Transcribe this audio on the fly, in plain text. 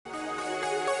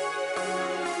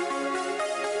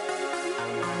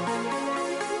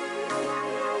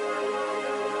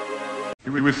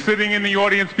He was sitting in the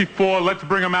audience before. Let's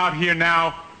bring him out here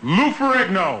now. Lou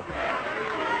Ferrigno.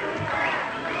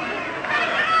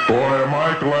 Boy, am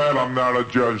I glad I'm not a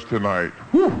judge tonight.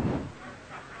 Whew.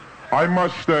 I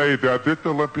must say that this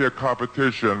Olympia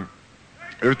competition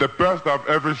is the best I've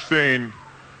ever seen,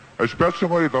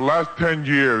 especially the last 10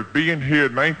 years. Being here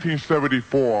in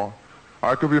 1974,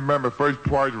 I can remember first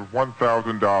prize was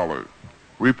 $1,000.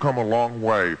 We've come a long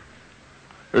way.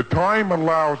 If time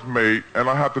allows me, and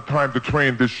I have the time to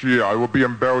train this year, I will be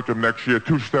in Belgium next year,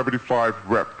 275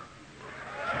 rep.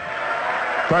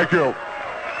 Thank you.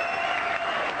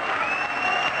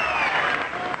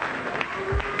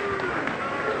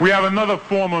 We have another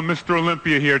former Mr.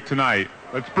 Olympia here tonight.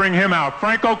 Let's bring him out.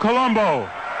 Franco Columbo.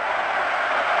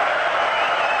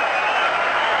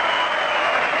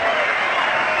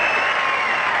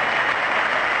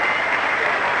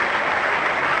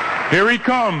 Here he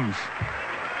comes.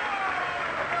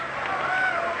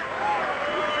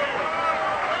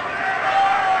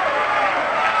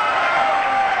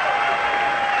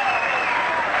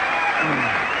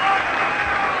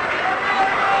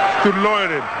 Too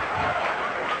loaded.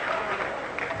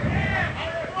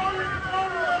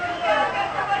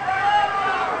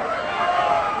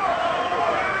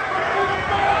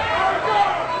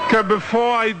 Okay,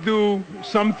 before I do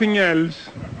something else,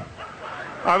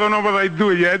 I don't know what I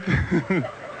do yet.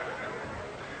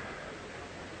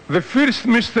 The first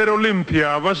Mr.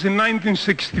 Olympia was in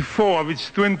 1964, which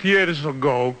is 20 years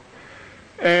ago.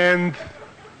 And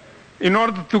in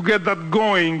order to get that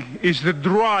going is the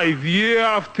drive year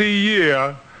after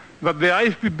year that the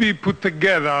IFBB put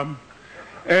together.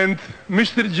 And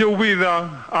Mr. Joe Vida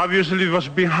obviously was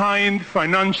behind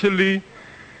financially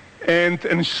and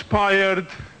inspired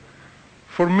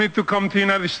for me to come to the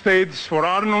United States, for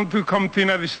Arnold to come to the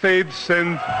United States,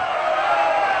 and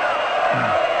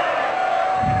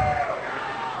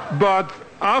but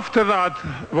after that,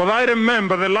 what I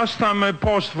remember, the last time I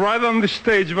posed right on the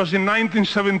stage was in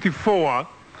 1974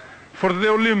 for the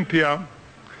Olympia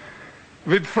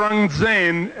with Frank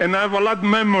Zane, and I have a lot of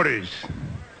memories.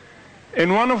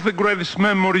 And one of the greatest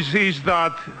memories is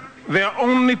that there are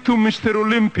only two Mr.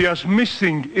 Olympias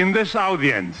missing in this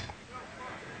audience.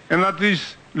 And that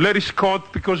is Larry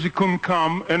Scott, because he couldn't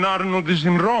come, and Arnold is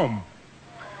in Rome.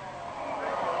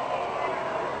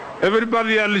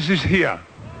 Everybody else is here.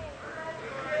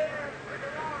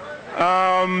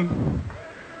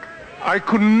 I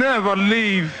could never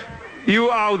leave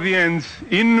your audience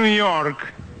in New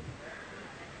York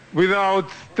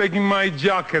without taking my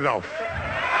jacket off.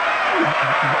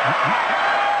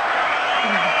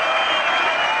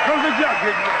 How's the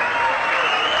jacket?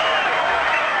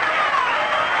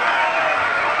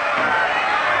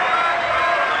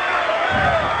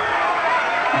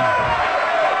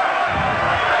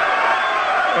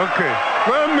 Okay,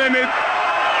 wait a minute.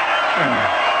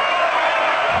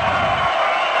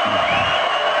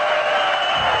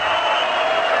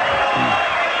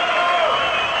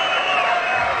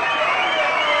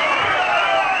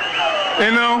 You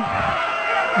know,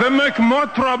 they make more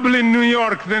trouble in New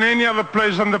York than any other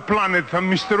place on the planet on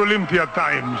Mr. Olympia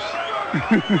times.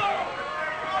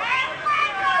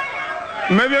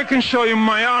 Maybe I can show you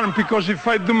my arm, because if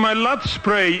I do my lat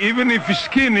spray, even if it's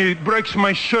skinny, it breaks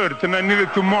my shirt and I need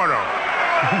it tomorrow.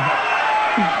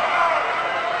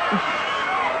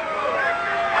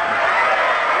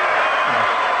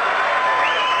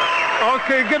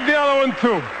 Okay, get the other one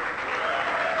too.